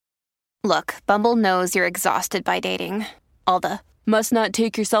Look, Bumble knows you're exhausted by dating. All the must not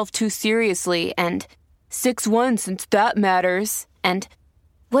take yourself too seriously and 6'1" since that matters. And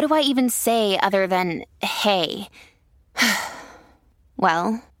what do I even say other than hey?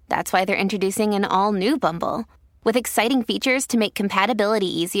 Well, that's why they're introducing an all-new Bumble with exciting features to make compatibility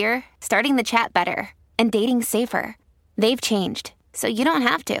easier, starting the chat better, and dating safer. They've changed, so you don't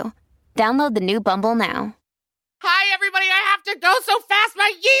have to. Download the new Bumble now. Hi, everybody. I have to go so fast.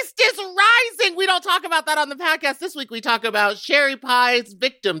 My yeast is rising. We don't talk about that on the podcast. This week, we talk about Sherry Pie's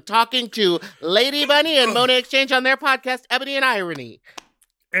victim talking to Lady Bunny and Monet Exchange on their podcast, Ebony and Irony.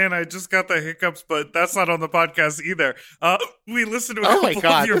 And I just got the hiccups, but that's not on the podcast either. We listened to a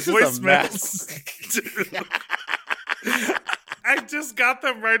couple of your this voicemails. I just got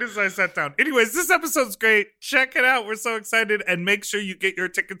them right as I sat down. Anyways, this episode's great. Check it out. We're so excited. And make sure you get your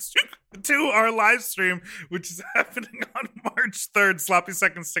tickets to our live stream, which is happening on March 3rd. Sloppy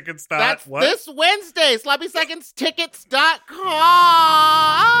Seconds Tickets. That's what? This Wednesday.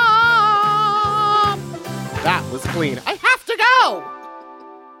 SloppySecondsTickets.com. That was clean. I have to go.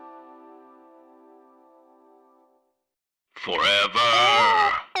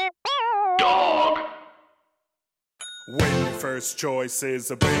 Forever Dog. When your first choice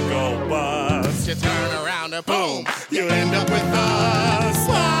is a big old bus, you turn around and boom, you end up with a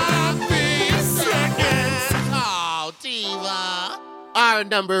sloppy seconds. Oh, diva. Our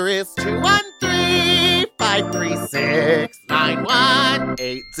number is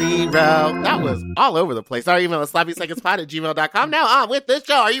 213-536-9180. That was all over the place. Our email is sloppysecondspot@gmail.com. Now on with this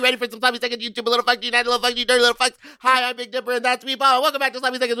show. Are you ready for some sloppy seconds? YouTube, a little fuck, United, little fuck, you dirty little fucks. Hi, I'm Big Dipper, and that's Meatball. Welcome back to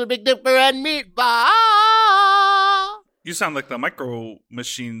Sloppy Seconds with Big Dipper and Meatball. You sound like the Micro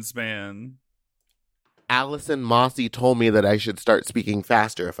Machines man. Allison Mossy told me that I should start speaking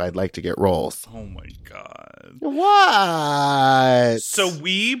faster if I'd like to get roles. Oh my God. What? So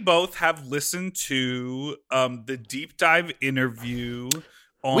we both have listened to the deep dive interview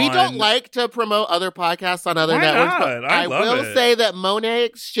on... We don't like to promote other podcasts on other Why networks. Not? But I will say that Monet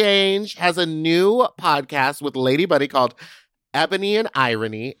Exchange has a new podcast with Lady Bunny called Ebony and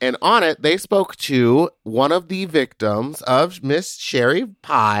Irony, and on it, they spoke to one of the victims of Miss Sherry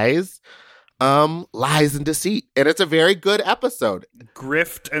Pie's lies and deceit. And it's a very good episode.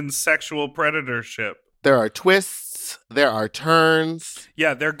 Grift and sexual predatorship. There are twists. There are turns.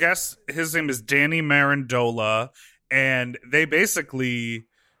 Yeah, their guest, his name is Danny Marandola, and they basically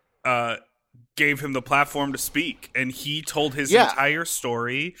gave him the platform to speak, and he told his entire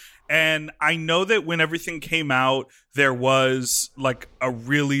story. And I know that when everything came out, there was like a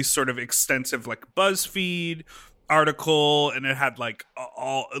really sort of extensive like BuzzFeed article, and it had like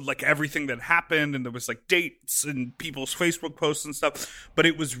all like everything that happened, and there was like dates and people's Facebook posts and stuff. But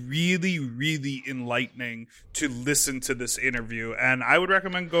it was really, really enlightening to listen to this interview, and I would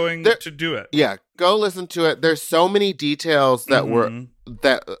recommend going to do it. Yeah, go listen to it. There's so many details that were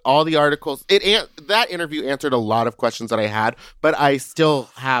that all the articles. That interview answered a lot of questions that I had, but I still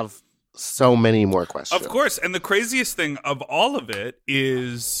have so many more questions. Of course, and the craziest thing of all of it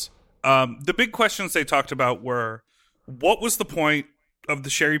is the big questions they talked about were, what was the point of the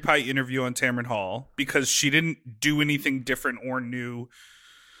Sherry Pie interview on Tamron Hall? Because she didn't do anything different or new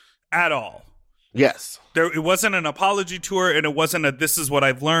at all. Yes. It wasn't an apology tour, and it wasn't a this is what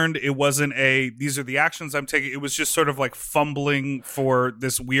I've learned. It wasn't a these are the actions I'm taking. It was just sort of like fumbling for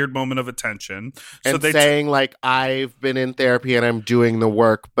this weird moment of attention. And saying like, I've been in therapy and I'm doing the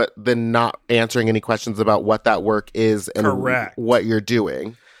work, but then not answering any questions about what that work is and what you're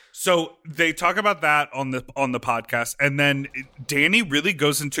doing. So they talk about that on the podcast, and then Danny really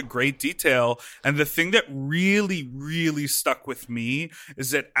goes into great detail. And the thing that really, really stuck with me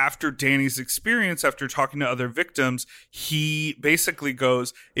is that after Danny's experience, after talking to other victims, he basically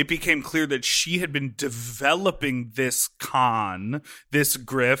goes, it became clear that she had been developing this this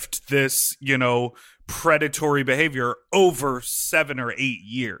grift, this, predatory behavior over 7 or 8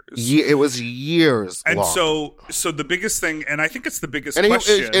 years. It was years and long. So the biggest thing, and I think it's the biggest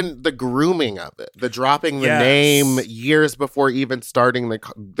question. And the grooming of it, the dropping the name years before even starting the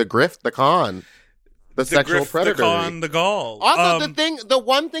grift, the con, the sexual predator. The con, the gall. Also, the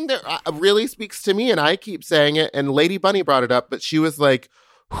one thing that really speaks to me, and I keep saying it, and Lady Bunny brought it up, but she was like,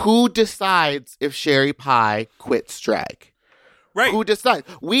 who decides if Sherry Pie quits drag? Right. Who decides?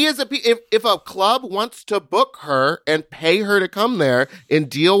 We as if a club wants to book her and pay her to come there and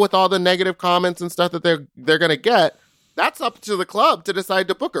deal with all the negative comments and stuff that they're going to get, that's up to the club to decide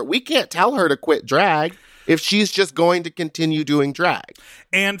to book her. We can't tell her to quit drag if she's just going to continue doing drag.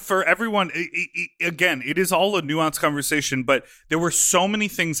 And for everyone, again, it is all a nuanced conversation, but there were so many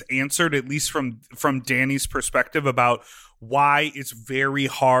things answered, at least from Danny's perspective, about why it's very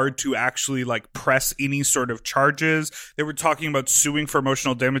hard to actually like press any sort of charges. They were talking about suing for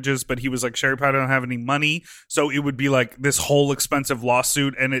emotional damages, but he was like, Sherry Pie don't have any money, so it would be like this whole expensive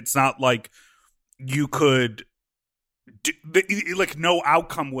lawsuit, and it's not like you could like no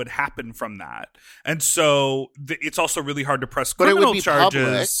outcome would happen from that. And so it's also really hard to press criminal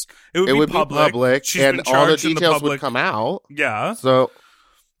charges. It would be public. She's and been all the charged in details the public. would come out. Yeah. So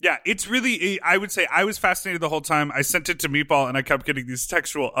yeah, it's really, I would say I was fascinated the whole time. I sent it to Meatball and I kept getting these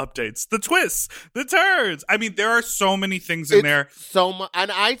textual updates. The twists, the turns. I mean, there are so many things in there. So much.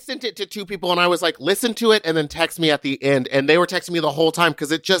 And I sent it to two people and I was like, listen to it and then text me at the end. And they were texting me the whole time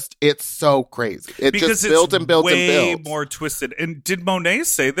because it's so crazy. It because just builds and builds and builds. Way more twisted. And did Monet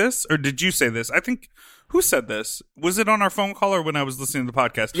say this or did you say this? I think... Who said this? Was it on our phone call or when I was listening to the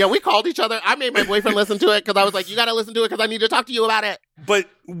podcast? Yeah, we called each other. I made my boyfriend listen to it because I was like, you got to listen to it because I need to talk to you about it. But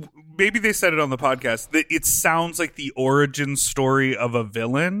maybe they said it on the podcast that it sounds like the origin story of a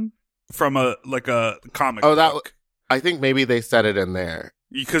villain from a comic book. I think maybe they said it in there.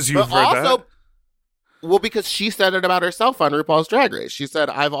 Because you've read that? Well, because she said it about herself on RuPaul's Drag Race. She said,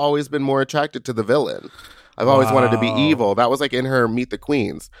 I've always been more attracted to the villain. I've always wanted to be evil. That was like in her Meet the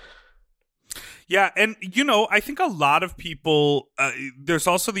Queens. Yeah, and, you know, I think a lot of people, there's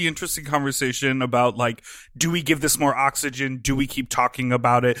also the interesting conversation about, like, do we give this more oxygen? Do we keep talking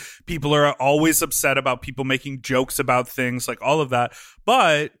about it? People are always upset about people making jokes about things, like all of that.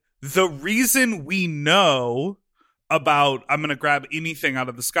 But the reason we know about, I'm going to grab anything out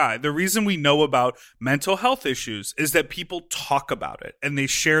of the sky. The reason we know about mental health issues is that people talk about it and they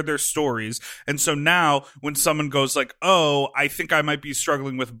share their stories. And so now when someone goes like, oh, I think I might be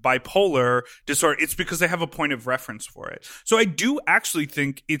struggling with bipolar disorder, it's because they have a point of reference for it. So I do actually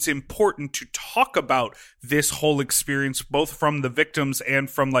think it's important to talk about this whole experience, both from the victims and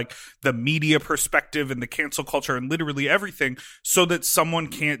from like the media perspective and the cancel culture and literally everything, so that someone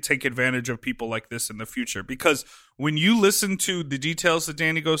can't take advantage of people like this in the future. Because when you listen to the details that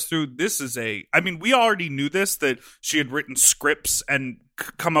Danny goes through, this is I mean, we already knew this, that she had written scripts and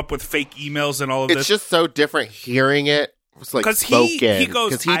come up with fake emails and all of this. It's just so different hearing it. It's like spoken. He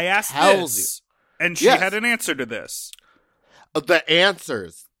goes, I asked this, and she had an answer to this. The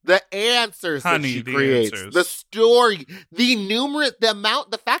answers that she creates, the story,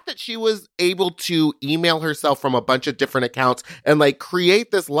 the fact that she was able to email herself from a bunch of different accounts and like create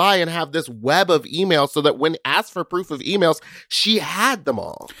this lie and have this web of emails so that when asked for proof of emails, she had them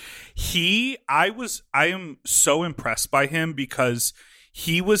all. I am so impressed by him because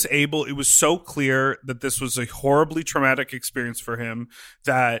he was able, it was so clear that this was a horribly traumatic experience for him,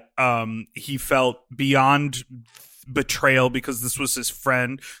 that he felt beyond betrayal because this was his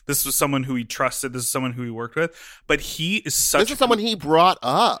friend. This was someone who he trusted. This is someone who he worked with. But he is such someone he brought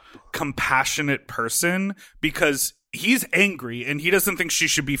up. Compassionate person because he's angry and he doesn't think she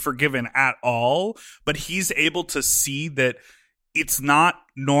should be forgiven at all. But he's able to see that it's not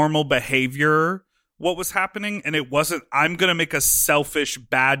normal behavior what was happening, and it wasn't, I'm going to make a selfish,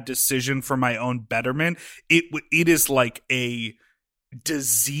 bad decision for my own betterment. It is like a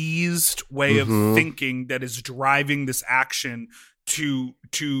diseased way of thinking that is driving this action to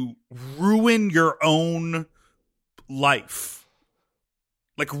ruin your own life,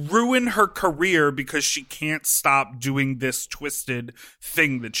 like ruin her career because she can't stop doing this twisted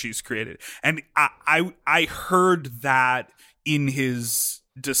thing that she's created. And I heard that in his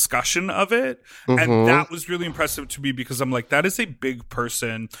discussion of it, and that was really impressive to me because I'm like, that is a big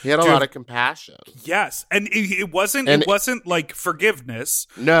person. He had a lot of compassion. Yes, and it wasn't like forgiveness,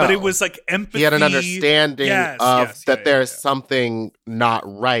 no, but it was like empathy. He had an understanding that there's something not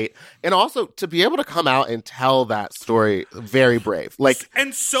right, and also to be able to come out and tell that story, very brave, like,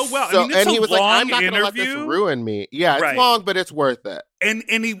 and so well. I mean, it's and he a was long like, I'm not going to let this ruin me. Yeah, it's long, but it's worth it. And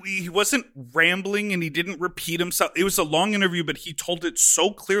he wasn't rambling and he didn't repeat himself. It was a long interview, but he told it so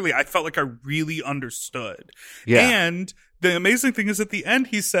clearly. I felt like I really understood. Yeah. And the amazing thing is at the end,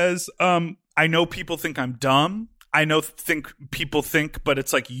 he says, I know people think I'm dumb. People think, but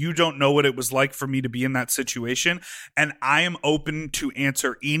it's like, you don't know what it was like for me to be in that situation. And I am open to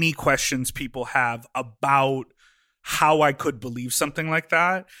answer any questions people have about how I could believe something like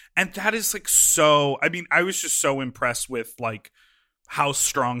that. And that is like so, I mean, I was just so impressed with like how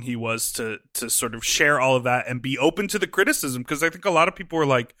strong he was to sort of share all of that and be open to the criticism. Because I think a lot of people were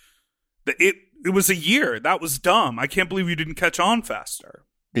like, it was a year. That was dumb. I can't believe you didn't catch on faster.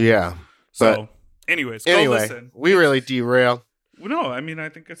 Yeah. So anyways, go listen. We really derail. No, I mean, I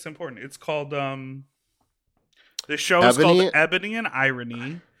think it's important. It's called, the show is called Ebony and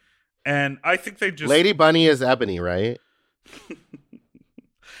Irony. And I think they just... Lady Bunny is Ebony, right?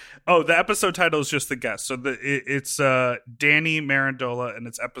 Oh, the episode title is just the guest. So it's Danny Marandola, and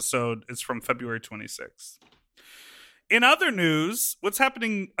it's from February 26th. In other news, what's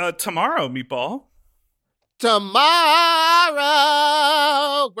happening tomorrow, Meatball? Tomorrow,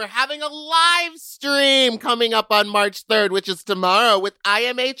 we're having a live stream coming up on March 3rd, which is tomorrow with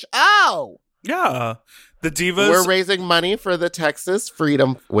IMHO. Yeah. The Divas. We're raising money for the Texas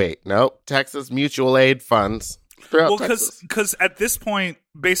Mutual Aid Funds. Well, because at this point,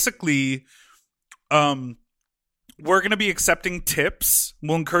 basically, we're going to be accepting tips.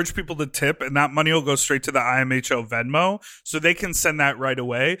 We'll encourage people to tip, and that money will go straight to the IMHO Venmo, so they can send that right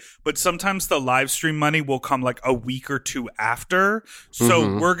away. But sometimes the live stream money will come like a week or two after.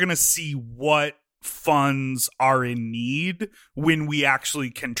 So we're going to see what funds are in need when we actually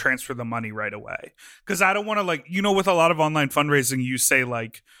can transfer the money right away. Because I don't want to, with a lot of online fundraising, you say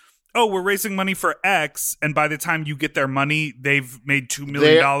like, oh, we're raising money for X, and by the time you get their money, they've made $2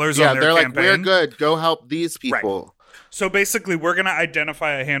 million on their campaign. They're like, we're good. Go help these people. Right. So basically, we're going to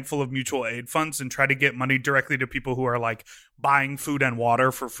identify a handful of mutual aid funds and try to get money directly to people who are like buying food and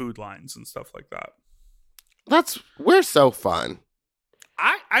water for food lines and stuff like that. We're so fun.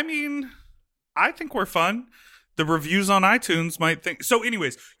 I mean, I think we're fun. The reviews on iTunes might think. So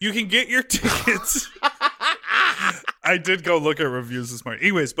anyways, you can get your tickets. I did go look at reviews this morning.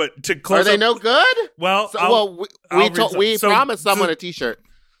 Anyways, but to close, are they no good? Well, we promised someone a T-shirt.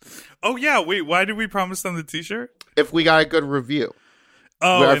 Oh yeah, wait. Why did we promise them the T-shirt? If we got a good review.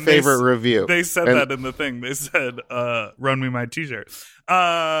 Oh, our favorite review. They said that in the thing. They said, "Run me my T-shirt."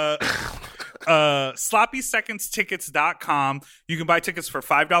 SloppySecondsTickets.com. You can buy tickets for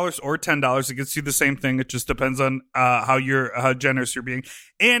 $5 or $10. It gets you the same thing. It just depends on how generous you're being.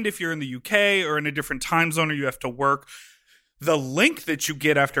 And if you're in the UK or in a different time zone or you have to work, the link that you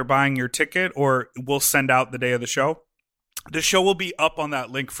get after buying your ticket, or we'll send out the day of the show will be up on that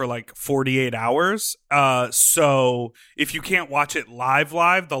link for like 48 hours. So if you can't watch it live,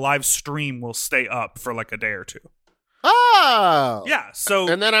 the live stream will stay up for like a day or two. Oh! Yeah, so...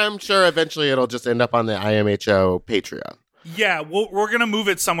 And then I'm sure eventually it'll just end up on the IMHO Patreon. Yeah, we're going to move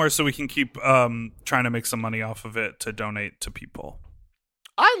it somewhere so we can keep trying to make some money off of it to donate to people.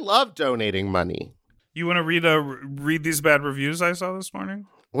 I love donating money. You want to read these bad reviews I saw this morning?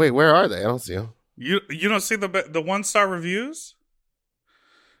 Wait, where are they? I don't see them. You don't see the 1-star reviews?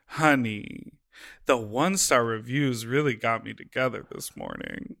 Honey, the 1-star reviews really got me together this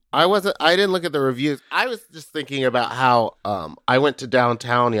morning. I didn't look at the reviews. I was just thinking about how I went to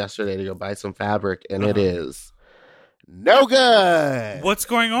downtown yesterday to go buy some fabric, and it is no good. What's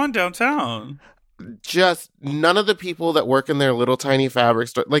going on downtown? Just none of the people that work in their little tiny fabric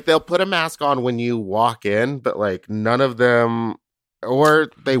store, like they'll put a mask on when you walk in, but like none of them,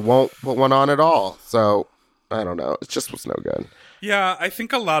 or they won't put one on at all. So I don't know. It just was no good. Yeah, I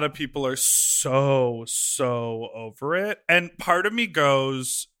think a lot of people are so over it. And part of me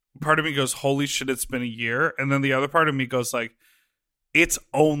goes, holy shit, it's been a year. And then the other part of me goes like, it's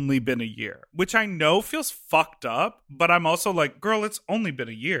only been a year, which I know feels fucked up, but I'm also like, girl, it's only been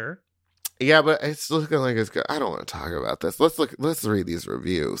a year. Yeah, but it's looking like it's good. I don't want to talk about this. Let's read these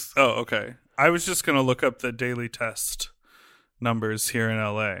reviews. Oh, okay. I was just going to look up the daily test numbers here in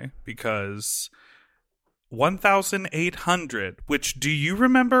LA because 1,800, which, do you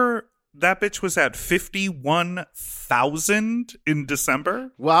remember that bitch was at 51,000 in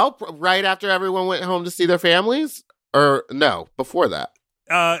December? Well, right after everyone went home to see their families? Or no, before that?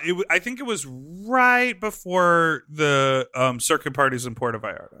 I think it was right before the circuit parties in Puerto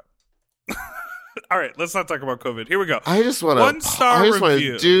Vallarta. All right, let's not talk about COVID. Here we go. I just want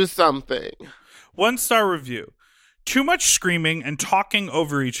to do something. 1-star review. Too much screaming and talking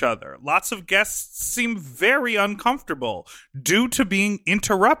over each other. Lots of guests seem very uncomfortable due to being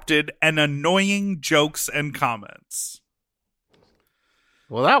interrupted and annoying jokes and comments.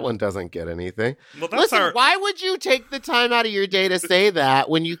 Well, that one doesn't get anything. Well, listen, why would you take the time out of your day to say that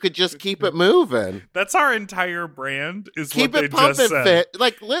when you could just keep it moving? That's our entire brand, is keep what it they just said. Fit.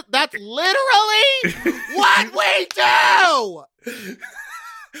 Like, that's literally what we do!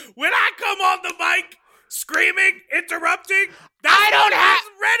 When I come on the mic, screaming, interrupting, I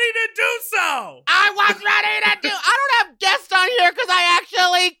was ready to do so. I was ready to do. I don't have guests on here because I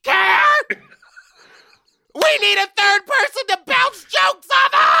actually care. We need a third person to bounce jokes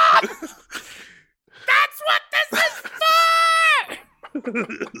off of. That's what this is for.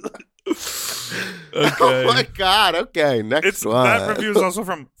 Okay. Oh my God. Okay, next one. That review is also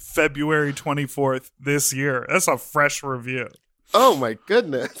from February 24th this year. That's a fresh review. Oh my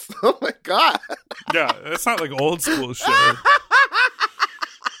goodness. Oh my God. Yeah, it's not like old school shit.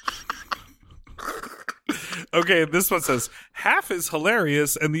 Okay, this one says, half is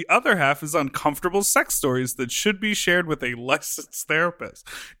hilarious and the other half is uncomfortable sex stories that should be shared with a licensed therapist.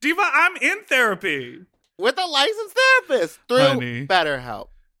 Diva, I'm in therapy. With a licensed therapist through BetterHelp.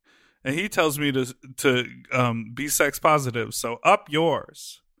 And he tells me to be sex positive, so up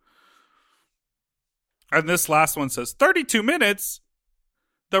yours. And this last one says, 32 minutes?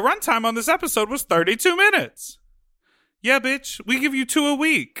 The runtime on this episode was 32 minutes. Yeah, bitch, we give you 2 a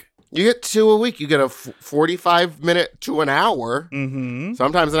week. You get 2 a week. You get a 45-minute to an hour,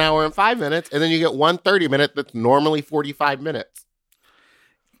 sometimes an hour and 5 minutes, and then you get 1 30-minute that's normally 45 minutes.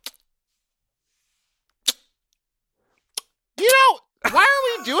 You know, why are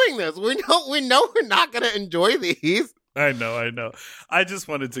we doing this? We know we're not going to enjoy these. I know. I just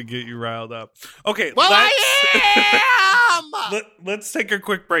wanted to get you riled up. Okay, well, I am! Let's take a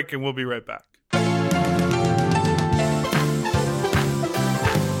quick break and we'll be right back.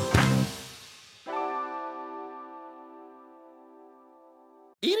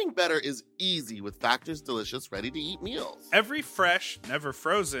 Eating better is easy with Factor's delicious, ready-to-eat meals. Every fresh, never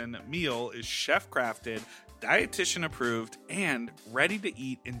frozen meal is chef-crafted, dietitian approved, and ready to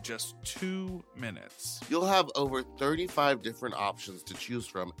eat in just 2 minutes. You'll have over 35 different options to choose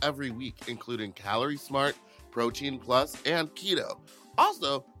from every week, including Calorie Smart, Protein Plus, and Keto.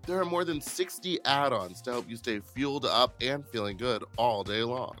 Also, there are more than 60 add-ons to help you stay fueled up and feeling good all day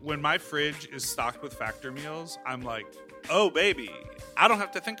long. When my fridge is stocked with Factor meals, I'm like, oh, baby, I don't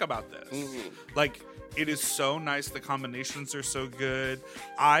have to think about this. Like, it is so nice. The combinations are so good.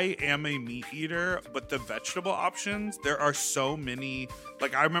 I am a meat eater, but the vegetable options, there are so many.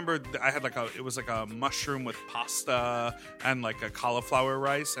 Like, I remember I had it was like a mushroom with pasta and like a cauliflower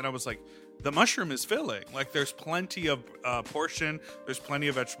rice. And I was like, the mushroom is filling. Like, there's plenty of portion, there's plenty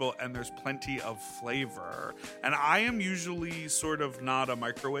of vegetable, and there's plenty of flavor. And I am usually sort of not a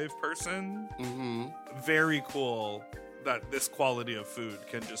microwave person. Very cool that this quality of food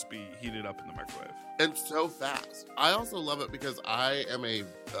can just be heated up in the microwave. And so fast. I also love it because I am a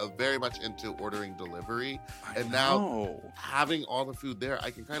very much into ordering delivery. Now having all the food there, I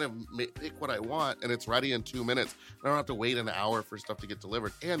can kind of pick what I want and it's ready in 2 minutes. I don't have to wait an hour for stuff to get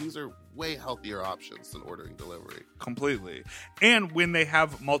delivered. And these are way healthier options than ordering delivery. Completely. And when they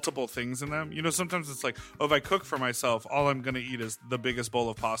have multiple things in them, you know, sometimes it's like, oh, if I cook for myself, all I'm going to eat is the biggest bowl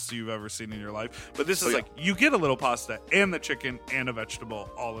of pasta you've ever seen in your life. But this is like, you get a little pasta and the chicken and a vegetable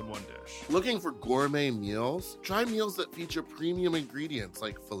all in one dish. Looking for gourmet meals? Try meals that feature premium ingredients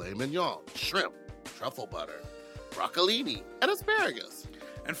like filet mignon, shrimp, truffle butter, broccolini, and asparagus.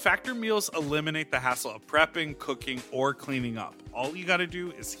 And Factor meals eliminate the hassle of prepping, cooking, or cleaning up. All you gotta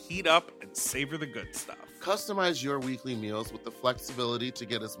do is heat up and savor the good stuff. Customize your weekly meals with the flexibility to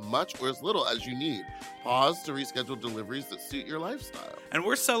get as much or as little as you need. Pause to reschedule deliveries that suit your lifestyle. And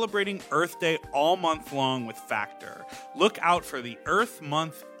we're celebrating Earth Day all month long with Factor. Look out for the Earth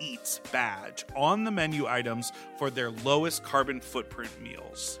Month Eats badge on the menu items for their lowest carbon footprint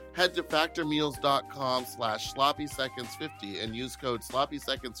meals. Head to factormeals.com/sloppyseconds50 and use code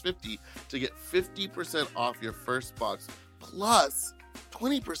sloppyseconds50 to get 50% off your first box plus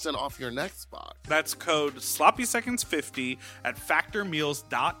 20% off your next box. That's code sloppyseconds50 at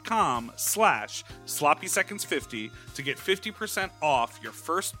factormeals.com/sloppyseconds50 to get 50% off your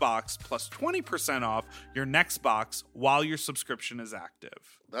first box plus 20% off your next box while your subscription is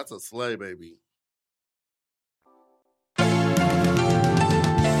active. That's a slay, baby.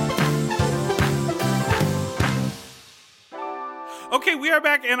 Okay, we are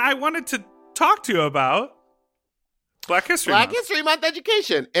back, and I wanted to talk to you about Black History Month. Black History Month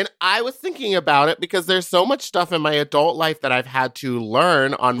education. And I was thinking about it because there's so much stuff in my adult life that I've had to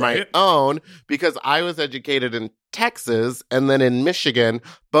learn on my own because I was educated in Texas and then in Michigan,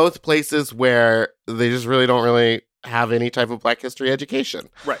 both places where they just don't really have any type of Black history education.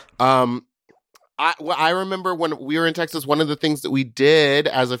 Right. I remember when we were in Texas, one of the things that we did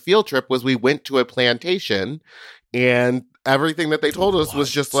as a field trip was we went to a plantation and everything that they told us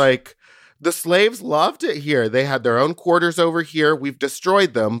was just like, the slaves loved it here. They had their own quarters over here. We've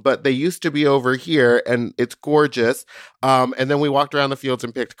destroyed them, but they used to be over here, and it's gorgeous. And then we walked around the fields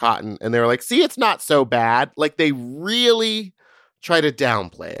and picked cotton, and they were like, see, it's not so bad. Like, they really try to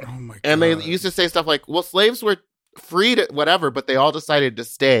downplay it. Oh my God. And they used to say stuff like, well, slaves were freed, whatever, but they all decided to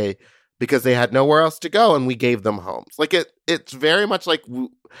stay because they had nowhere else to go, and we gave them homes. Like, it's very much like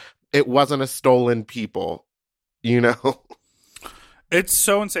it wasn't a stolen people, you know? It's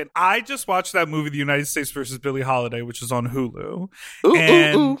so insane. I just watched that movie, The United States versus Billie Holiday, which is on Hulu.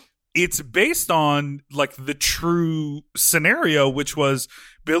 And it's based on like the true scenario, which was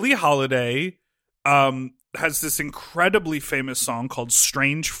Billie Holiday has this incredibly famous song called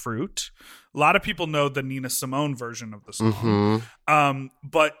Strange Fruit. A lot of people know the Nina Simone version of the song.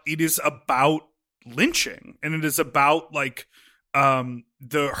 But it is about lynching, and it is about like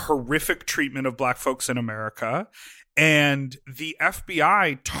the horrific treatment of Black folks in America. And the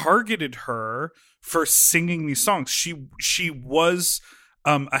FBI targeted her for singing these songs. She was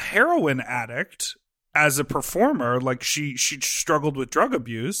a heroin addict as a performer. Like she struggled with drug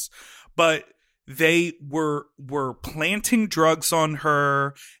abuse, but they were planting drugs on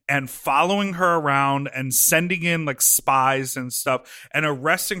her and following her around and sending in like spies and stuff and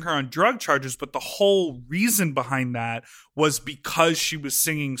arresting her on drug charges. But the whole reason behind that was because she was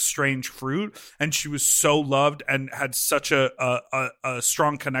singing Strange Fruit, and she was so loved and had such a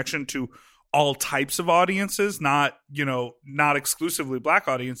strong connection to all types of audiences, not exclusively Black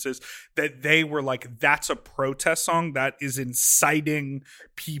audiences, that they were like, that's a protest song that is inciting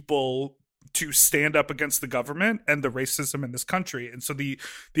people to stand up against the government and the racism in this country. And so the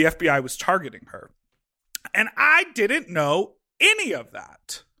FBI was targeting her. And I didn't know any of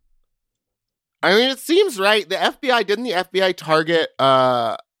that. I mean, it seems right. Didn't the FBI target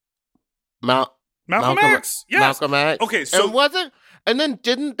Malcolm X? Yes. Malcolm X. Okay, so and then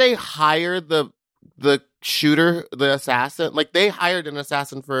didn't they hire the shooter, the assassin? Like, they hired an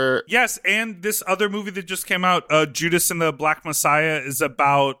assassin for... Yes, and this other movie that just came out, Judas and the Black Messiah, is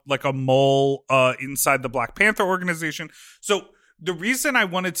about like a mole inside the Black Panther organization. So the reason I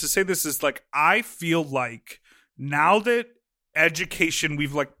wanted to say this is like, I feel like now that education,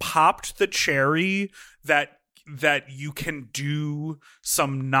 we've like popped the cherry that you can do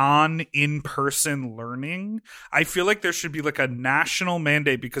some non-in-person learning. I feel like there should be like a national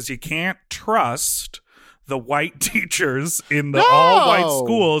mandate, because you can't trust the white teachers in the all-white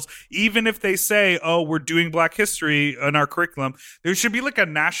schools, even if they say, oh, we're doing Black history in our curriculum. There should be like a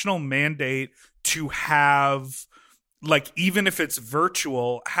national mandate to have, like, even if it's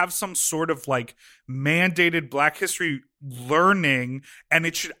virtual, have some sort of like mandated Black history learning. And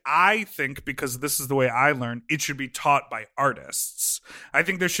it should, I think, because this is the way I learn, it should be taught by artists. I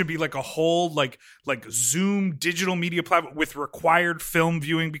think there should be like a whole like Zoom digital media platform with required film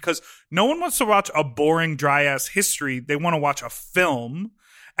viewing, because no one wants to watch a boring, dry ass history. They want to watch a film.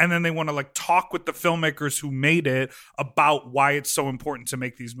 And then they want to like talk with the filmmakers who made it about why it's so important to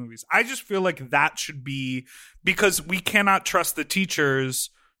make these movies. I just feel like that should be, because we cannot trust the teachers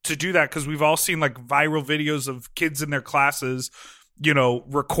to do that, because we've all seen like viral videos of kids in their classes,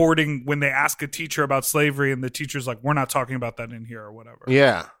 recording when they ask a teacher about slavery, and the teacher's like, we're not talking about that in here or whatever.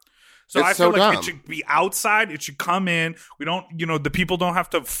 Yeah. So I feel like it should be outside. It should come in. We don't, the people don't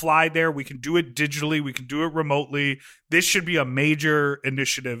have to fly there. We can do it digitally. We can do it remotely. This should be a major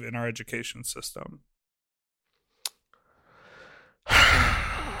initiative in our education system.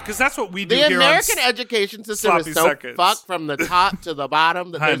 Because that's what we do here. The American education system is so fucked from the top to the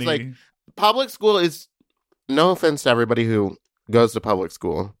bottom that there's like, public school is, no offense to everybody who goes to public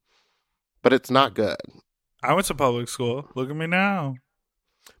school, but it's not good. I went to public school. Look at me now.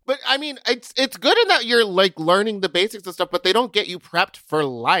 But I mean, it's good in that you're like learning the basics and stuff, but they don't get you prepped for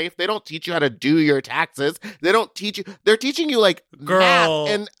life. They don't teach you how to do your taxes. They don't teach you. They're teaching you like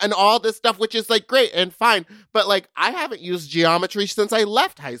math and all this stuff, which is like great and fine. But like, I haven't used geometry since I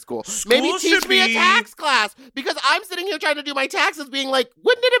left high school. Maybe teach me a tax class, because I'm sitting here trying to do my taxes being like,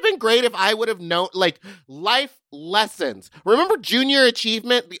 wouldn't it have been great if I would have known like life lessons? Remember junior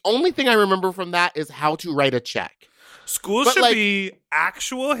achievement? The only thing I remember from that is how to write a check. School should be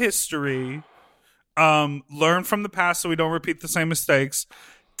actual history, learn from the past so we don't repeat the same mistakes,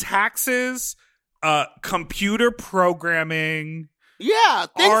 taxes, computer programming. Yeah,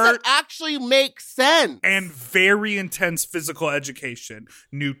 things art, that actually make sense. And very intense physical education,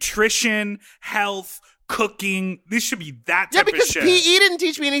 nutrition, health, cooking. This should be that type of shit. Yeah, because PE didn't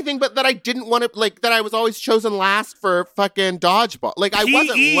teach me anything but that I didn't want to, like, that I was always chosen last for fucking dodgeball. Like, I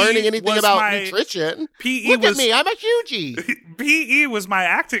wasn't learning anything about nutrition. Look at me, I'm a hugie. PE was my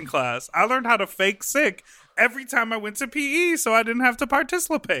acting class. I learned how to fake sick every time I went to PE, so I didn't have to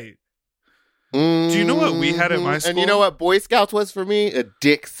participate. Do you know what we had at my school? And you know what Boy Scouts was for me? A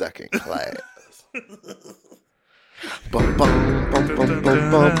dick-sucking class. Bum, bum, bum, bum,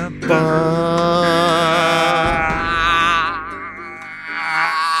 bum, bum, bum.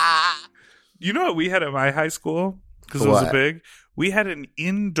 You know what we had at my high school? Because it was big. We had an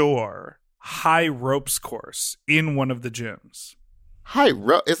indoor high ropes course in one of the gyms. High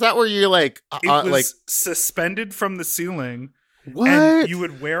rope? Is that where you're like... it was like suspended from the ceiling. What? And you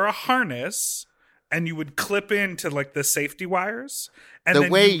would wear a harness and you would clip into like the safety wires. And the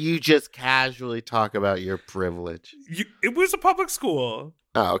way you just casually talk about your privilege. It was a public school.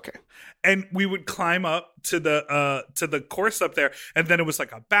 Oh, okay. And we would climb up to the course up there, and then it was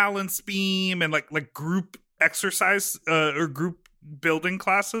like a balance beam and like group exercise or group building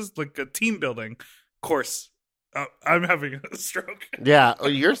classes, like a team building course. I'm having a stroke. Yeah,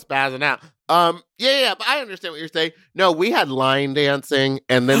 you're spazzing out. Yeah, but I understand what you're saying. No, we had line dancing,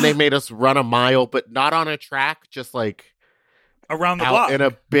 and then they made us run a mile, but not on a track, just like around the out block. in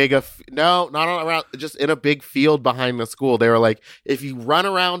a big, no, not on around, just in a big field behind the school. They were like, if you run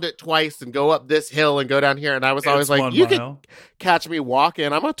around it twice and go up this hill and go down here, and I was always like, you can catch me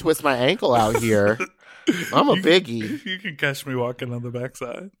walking. I'm gonna twist my ankle out here. I'm a biggie. You can catch me walking on the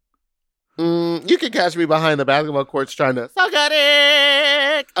backside. You can catch me behind the basketball courts trying to suck a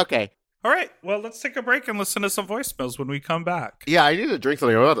dick. Okay. All right. Well, let's take a break and listen to some voicemails when we come back. Yeah, I need to drink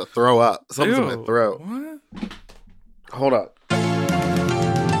something. I'm about to throw up. Something's in my throat. What? Hold up.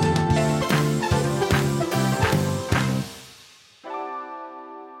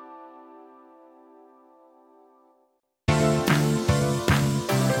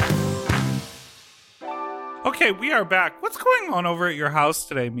 Okay, we are back. What's going on over at your house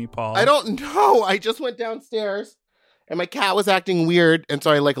today, Meatball? I don't know. I just went downstairs and my cat was acting weird. And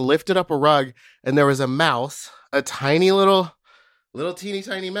so I like lifted up a rug and there was a mouse, a tiny little teeny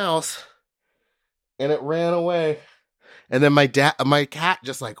tiny mouse. And it ran away. And then my cat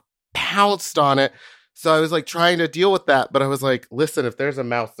just like pounced on it. So I was like trying to deal with that. But I was like, listen, if there's a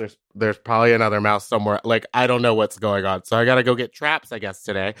mouse, there's probably another mouse somewhere. Like, I don't know what's going on. So I got to go get traps, I guess,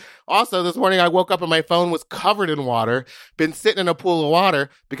 today. Also, this morning I woke up and my phone was covered in water. Been sitting in a pool of water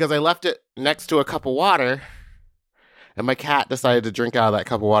because I left it next to a cup of water. And my cat decided to drink out of that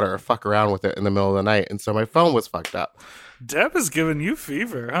cup of water or fuck around with it in the middle of the night. And so my phone was fucked up. Deb is giving you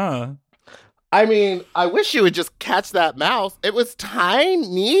fever, huh? I mean, I wish you would just catch that mouse. It was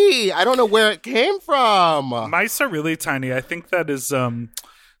tiny. I don't know where it came from. Mice are really tiny. I think that is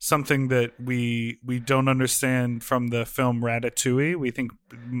something that we don't understand from the film Ratatouille. We think,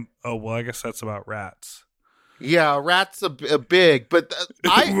 I guess that's about rats. Yeah, rats are big, but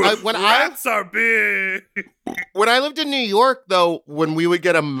rats are big. When I lived in New York, though, when we would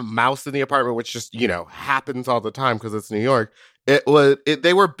get a mouse in the apartment, which just happens all the time because it's New York,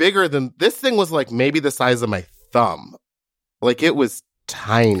 they were bigger than this thing. Was like maybe the size of my thumb, like it was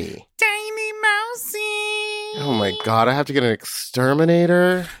tiny, mousy. Oh my god, I have to get an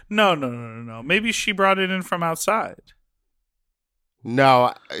exterminator. No. Maybe she brought it in from outside.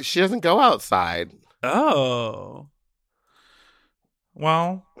 No, she doesn't go outside. Oh.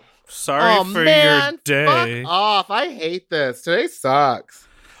 Well, sorry for your day. Fuck off. I hate this. Today sucks.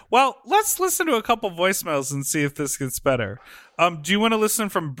 Well, let's listen to a couple voicemails and see if this gets better. Do you want to listen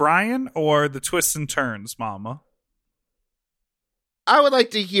from Brian or the twists and turns, Mama? I would like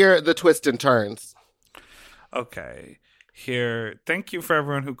to hear the twists and turns. Okay. Here. Thank you for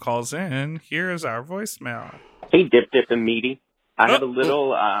everyone who calls in. Here is our voicemail. Hey, Dip and Meaty. I have a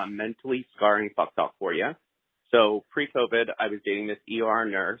little mentally scarring fuck talk for you. So pre-COVID, I was dating this ER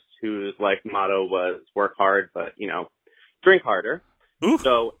nurse whose life motto was work hard, but, drink harder. Ooh.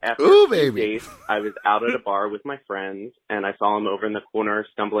 So after a few days, I was out at a bar with my friends, and I saw him over in the corner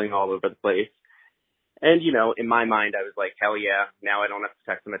stumbling all over the place. And, in my mind, I was like, hell yeah, now I don't have to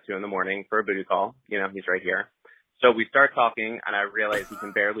text him at 2 a.m. for a booty call. He's right here. So we start talking, and I realized he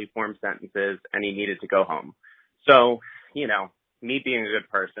can barely form sentences, and he needed to go home. So, me being a good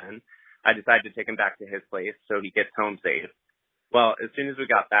person, I decided to take him back to his place so he gets home safe. Well, as soon as we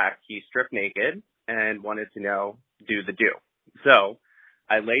got back, he stripped naked and wanted to do the do. So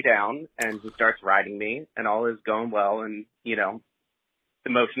I lay down and he starts riding me and all is going well. And, the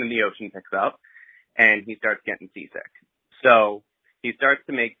motion in the ocean picks up and he starts getting seasick. So he starts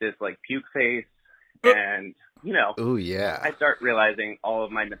to make this like puke face and, oh yeah. I start realizing all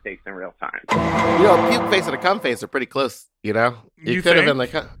of my mistakes in real time. Puke face and a cum face are pretty close, You could have been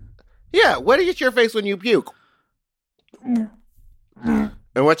like, yeah, what is your face when you puke? And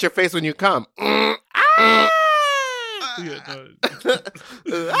what's your face when you cum? I'm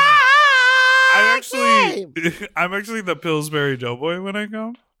actually the Pillsbury Doughboy when I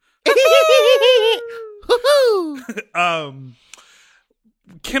come.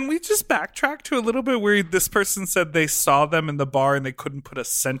 Can we just backtrack to a little bit where this person said they saw them in the bar and they couldn't put a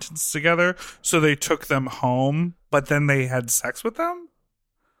sentence together, so they took them home, but then they had sex with them?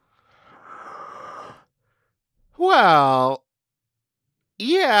 Well,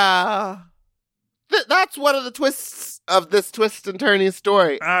 yeah. That's one of the twists of this twist and turning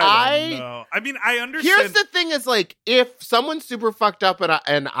story. I don't know. I mean, I understand. Here's the thing is, like, if someone's super fucked up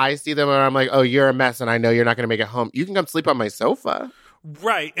and I see them and I'm like, oh, you're a mess and I know you're not going to make it home, you can come sleep on my sofa.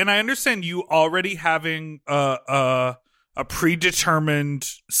 Right. And I understand you already having a a predetermined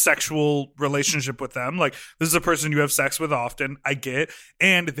sexual relationship with them. Like, this is a person you have sex with often. I get.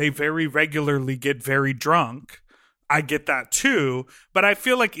 And they very regularly get very drunk. I get that too. But I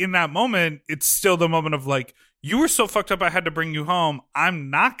feel like in that moment, it's still the moment of like, you were so fucked up I had to bring you home. I'm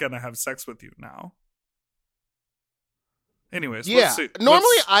not going to have sex with you now. Anyways, yeah.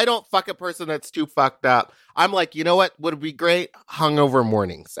 Normally, I don't fuck a person that's too fucked up. I'm like, you know what would be great? Hungover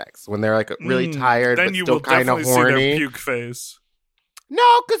morning sex when they're like really tired, then but you still will kind of definitely horny. see their puke face. No,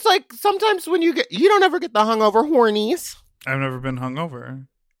 because like sometimes when you don't ever get the hungover hornies. I've never been hungover.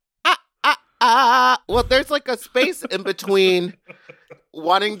 Well, there's like a space in between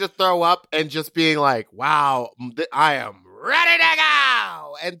wanting to throw up and just being like, wow, I am ready to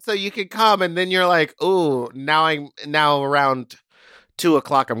go. And so you can come and then you're like, ooh, now around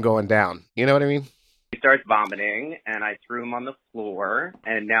 2:00 I'm going down. You know what I mean? He starts vomiting and I threw him on the floor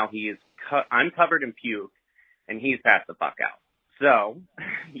and now I'm covered in puke and he's passed the fuck out. So,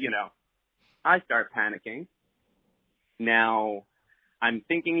 I start panicking. Now I'm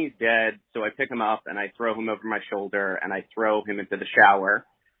thinking he's dead. So I pick him up and I throw him over my shoulder and I throw him into the shower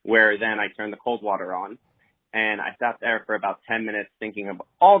where then I turn the cold water on. And I sat there for about 10 minutes thinking of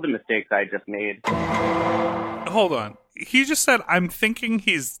all the mistakes I just made. Hold on. He just said, I'm thinking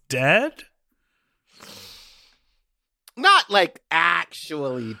he's dead? Not like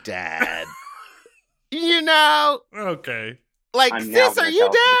actually dead. Okay. Like, sis, are you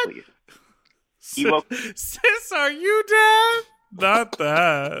dead? Sis, are you dead? Not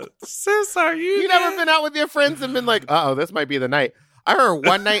that. Sis, are you dead? Never been out with your friends and been like, uh-oh, this might be the night. I heard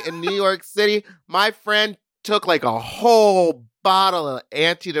one night in New York City, my friend took like a whole bottle of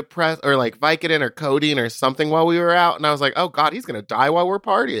antidepressant or like Vicodin or codeine or something while we were out. And I was like, oh God, he's going to die while we're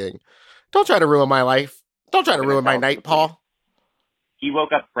partying. Don't try to ruin my life. Don't try to ruin my night, Paul. He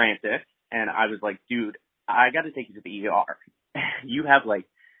woke up frantic and I was like, dude, I got to take you to the ER. You have like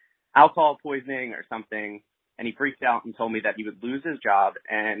alcohol poisoning or something. And he freaked out and told me that he would lose his job.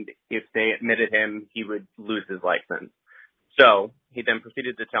 And if they admitted him, he would lose his license. So he then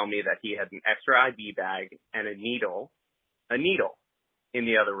proceeded to tell me that he had an extra IV bag and a needle in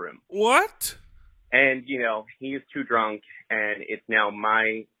the other room. What? And, he is too drunk and it's now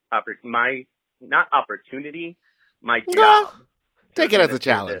my not opportunity, my job. Take it as a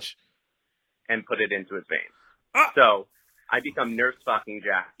challenge. And put it into his veins. So I become nurse fucking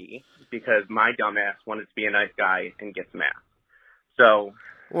Jackie because my dumbass wanted to be a nice guy and get some ass. So...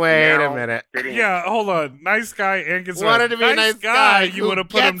 Wait a minute. Yeah, hold on. Nice guy and gets wanted to be a nice guy. You would have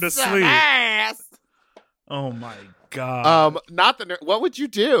put him to sleep. Ass. Oh my God. Not the nurse. What would you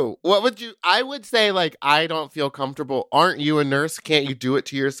do? I would say like, I don't feel comfortable. Aren't you a nurse? Can't you do it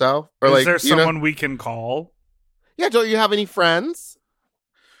to yourself? Or is there someone we can call? Yeah. Don't you have any friends?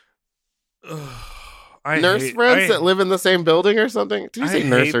 Friends that live in the same building or something? Did you say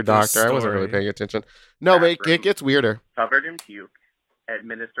nurse or doctor? I wasn't really paying attention. No, but it gets weirder. Covered in puke.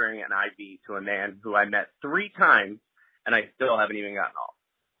 Administering an IV to a man who I met 3 times and I still haven't even gotten off.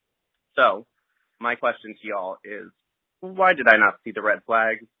 So my question to y'all is, why did I not see the red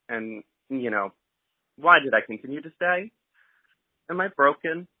flags? And, why did I continue to stay? Am I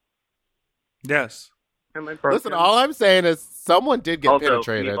broken? Yes. Am I broken? Listen, all I'm saying is someone did get also,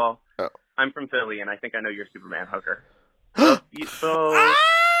 penetrated. Meatball, I'm from Philly and I think I know you're Superman hooker. So keep doing the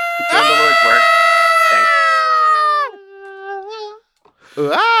Lord's work. Thanks.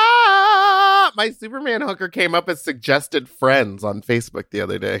 My Superman hooker came up as suggested friends on Facebook the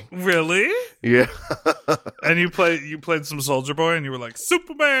other day. Really? Yeah. And you played some Soldier Boy and you were like,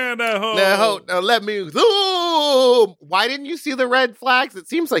 Superman at home. No, let me zoom. Why didn't you see the red flags? It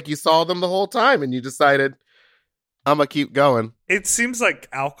seems like you saw them the whole time and you decided, I'm going to keep going. It seems like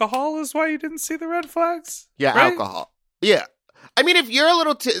alcohol is why you didn't see the red flags? Yeah, right? Alcohol. Yeah. I mean, if you're a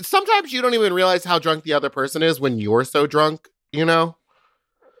little... sometimes you don't even realize how drunk the other person is when you're so drunk,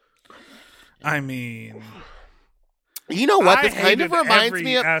 I mean, you know what? This kind of reminds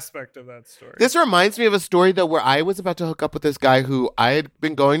me of aspect of that story. This reminds me of a story though, where I was about to hook up with this guy who I had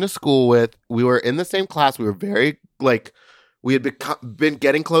been going to school with. We were in the same class. We were very we had been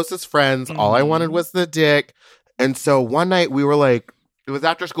getting close as friends. Mm-hmm. All I wanted was the dick. And so one night we were like, it was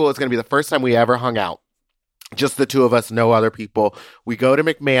after school. It's going to be the first time we ever hung out. Just the two of us, no other people. We go to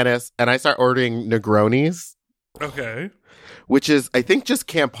McManus and I start ordering Negronis. Okay. Which is, I think, just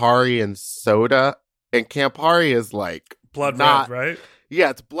Campari and soda. And Campari is like... blood red, right? Yeah,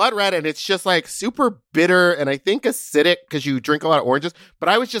 it's blood red, and it's just like super bitter and I think acidic because you drink a lot of oranges. But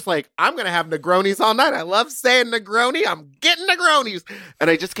I was just like, I'm going to have Negronis all night. I love saying Negroni. I'm getting Negronis. And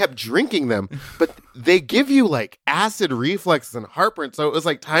I just kept drinking them. But they give you like acid reflux and heartburn. So it was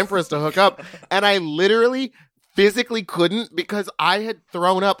like time for us to hook up. And I literally physically couldn't because I had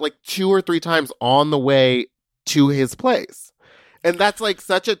thrown up like 2 or 3 times on the way to his place. And that's like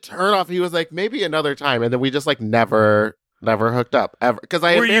such a turnoff. He was like, maybe another time. And then we just like never hooked up ever. Because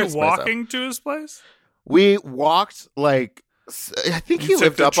I Were you embarrassed myself. walking to his place? We walked like, I think he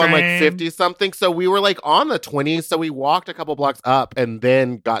lived up on like 50 something. So we were like on the 20s. So we walked a couple blocks up and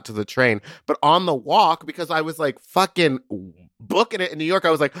then got to the train. But on the walk, because I was like fucking booking it in New York,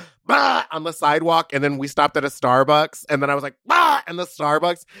 I was like, bah, on the sidewalk. And then we stopped at a Starbucks. And then I was like, bah, in the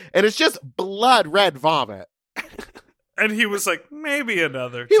Starbucks. And it's just blood red vomit. And he was like, maybe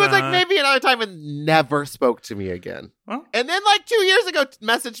another time. He was like, maybe another time, and never spoke to me again. Well, and then like 2 years ago,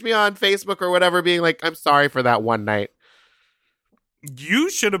 messaged me on Facebook or whatever, being like, I'm sorry for that one night. you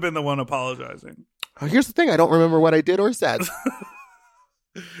should have been the one apologizing. Oh, here's the thing. I don't remember what I did or said.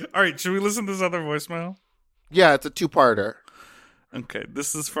 All right, should we listen to this other voicemail? Yeah, it's a 2-parter. Okay,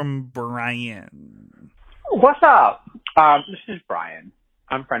 this is from Brian. What's up? This is Brian.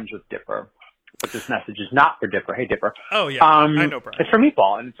 I'm friends with Dipper, but this message is not for Dipper. Hey, Dipper. Oh, yeah, I know Brian. It's for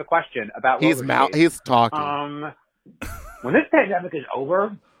Meatball, and it's a question about He's talking. When this pandemic is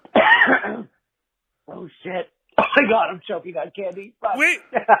over... oh, shit. Oh, my God, I'm choking on candy. Fuck. Wait.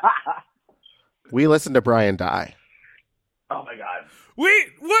 We listened to Brian die. Oh, my God. Wait,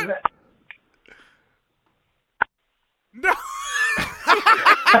 what? No.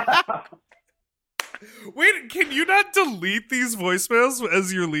 Wait, can you not delete these voicemails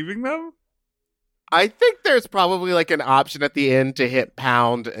as you're leaving them? I think there's probably like an option at the end to hit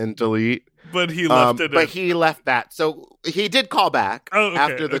pound and delete. But he left it. But he left that. So he did call back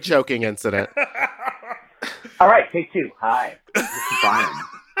after the choking incident. All right, take 2. Hi. This is Brian.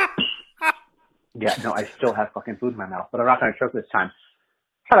 Yeah, no, I still have fucking food in my mouth, but I'm not going to choke this time.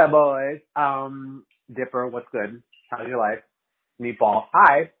 Hello, boys. Dipper, what's good? How's your life? Meatball.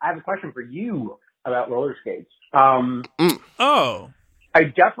 Hi, I have a question for you about roller skates. Oh. I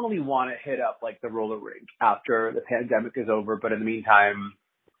definitely want to hit up like the roller rink after the pandemic is over, but in the meantime,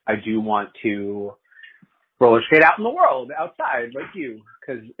 I do want to roller skate out in the world, outside, like you,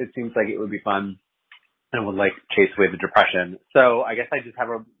 because it seems like it would be fun and would like chase away the depression. So I guess I just have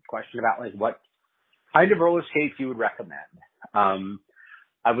a question about like what kind of roller skates you would recommend.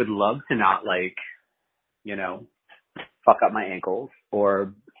 I would love to not like, you know, fuck up my ankles,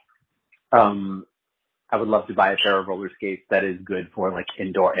 or I would love to buy a pair of roller skates that is good for like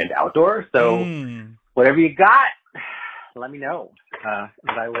indoor and outdoor. So whatever you got, let me know, and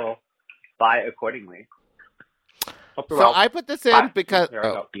I will buy accordingly. So I put this in because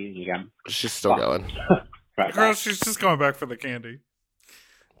again. She's still going. Right, Girl, she's just going back for the candy.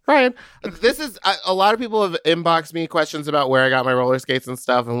 Ryan, this is a lot of people have inboxed me questions about where I got my roller skates and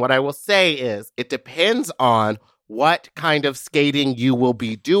stuff. And what I will say is it depends on what kind of skating you will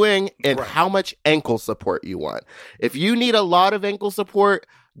be doing and how much ankle support you want. If you need a lot of ankle support,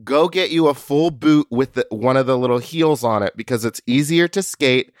 go get you a full boot with one of the little heels on it, because it's easier to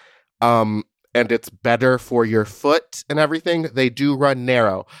skate. And it's better for your foot and everything. They do run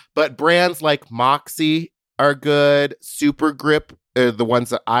narrow, but brands like Moxie are good. Super Grip, the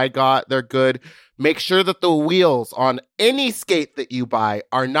ones that I got, they're good. Make sure that the wheels on any skate that you buy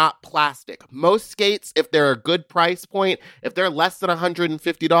are not plastic. Most skates, if they're a good price point, if they're less than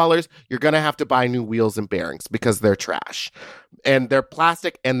 $150, you're going to have to buy new wheels and bearings because they're trash. And they're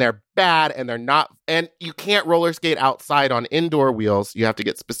plastic and they're bad and they're not. And you can't roller skate outside on indoor wheels. You have to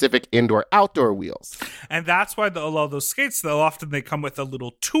get specific indoor-outdoor wheels. And that's why a lot of those skates, though, often they come with a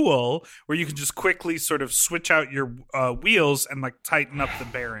little tool where you can just quickly sort of switch out your wheels and like tighten up the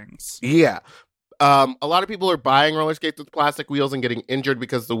bearings. Yeah. A lot of people are buying roller skates with plastic wheels and getting injured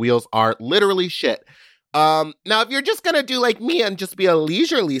because the wheels are literally shit. Now, if you're just going to do like me and just be a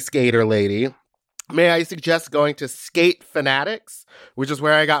leisurely skater lady, may I suggest going to Skate Fanatics, which is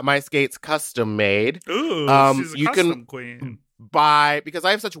where I got my skates custom made. Ooh, she's a custom queen. Buy, because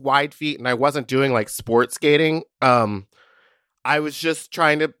I have such wide feet and I wasn't doing like sport skating. I was just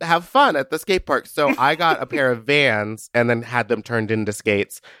trying to have fun at the skate park. So I got a pair of Vans and then had them turned into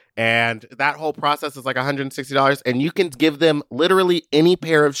skates. And that whole process is like $160. And you can give them literally any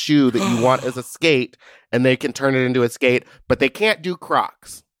pair of shoe that you want as a skate, and they can turn it into a skate. But they can't do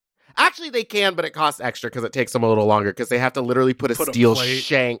Crocs. Actually, they can, but it costs extra because it takes them a little longer because they have to literally put a steel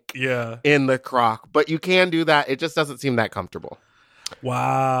shank in the Croc. But you can do that. It just doesn't seem that comfortable.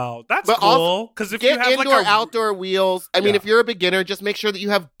 Wow, that's cool. Because if you have indoor, like outdoor wheels, I mean, if you're a beginner, just make sure that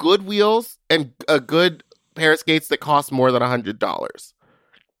you have good wheels and a good pair of skates that cost more than $100.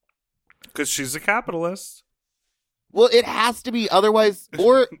 Because she's a capitalist. Well, it has to be, otherwise,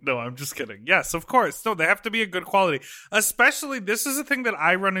 or... No, I'm just kidding. Yes, of course. No, they have to be a good quality. Especially, this is a thing that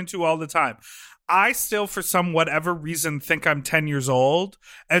I run into all the time. I still, for some whatever reason, think I'm 10 years old.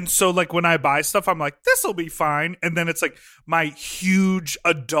 And so, like, when I buy stuff, I'm like, this will be fine. And then it's like my huge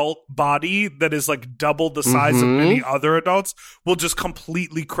adult body that is like double the size of many other adults will just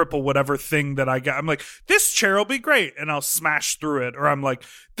completely cripple whatever thing that I get. I'm like, this chair will be great. And I'll smash through it. Or I'm like,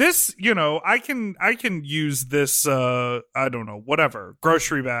 this, you know, I can use this, I don't know, whatever,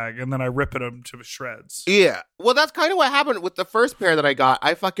 grocery bag. And then I rip it to shreds. Yeah. Well, that's kind of what happened with the first pair that I got.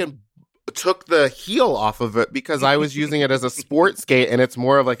 I fucking took the heel off of it because I was using it as a sport skate and it's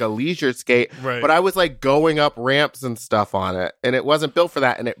more of like a leisure skate. Right. But I was like going up ramps and stuff on it and it wasn't built for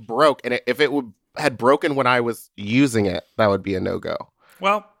that and it broke. And if it had broken when I was using it, that would be a no-go.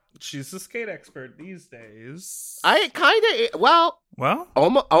 Well, she's a skate expert these days. I kind of,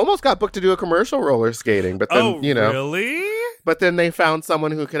 almost got booked to do a commercial roller skating, but then, you know. Really? But then they found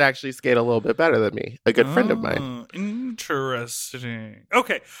someone who could actually skate a little bit better than me, a good friend of mine. Interesting.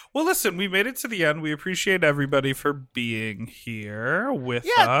 Okay. Well, listen, we made it to the end. We appreciate everybody for being here with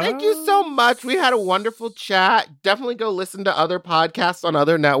us. Yeah, thank you so much. We had a wonderful chat. Definitely go listen to other podcasts on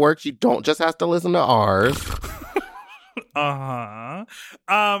other networks. You don't just have to listen to ours. And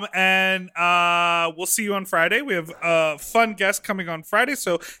we'll see you on Friday. We have a fun guest coming on Friday.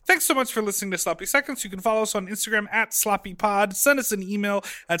 So thanks so much for listening to Sloppy Seconds. You can follow us on Instagram at SloppyPod. Send us an email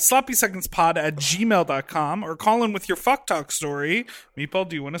at sloppysecondspod@gmail.com or call in with your fuck talk story. Meatball,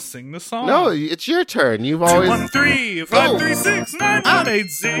 do you want to sing the song? No, it's your turn. You've always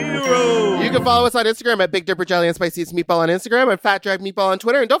 213-536-9180. You can follow us on Instagram at Big Dipper Jelly and Spicy Meatball on Instagram and Fat Drag Meatball on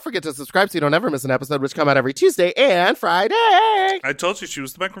Twitter. And don't forget to subscribe so you don't ever miss an episode, which come out every Tuesday and Friday. I told you she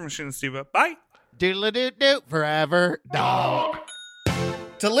was the micro machine, Steve. Bye. Doodle-doo-doo, forever dog.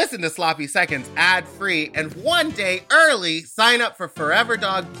 To listen to Sloppy Seconds ad-free and 1 day early, sign up for Forever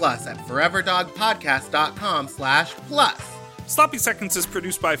Dog Plus at foreverdogpodcast.com/plus. Sloppy Seconds is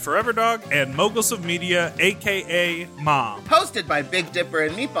produced by Forever Dog and Moguls of Media, a.k.a. Mom. Hosted by Big Dipper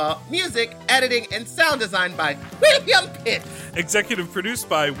and Meatball. Music, editing, and sound design by William Pitt. Executive produced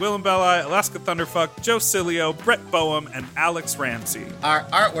by Willem Belli, Alaska Thunderfuck, Joe Cilio, Brett Boehm, and Alex Ramsey. Our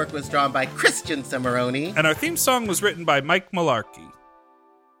artwork was drawn by Christian Cimarroni. And our theme song was written by Mike Malarkey.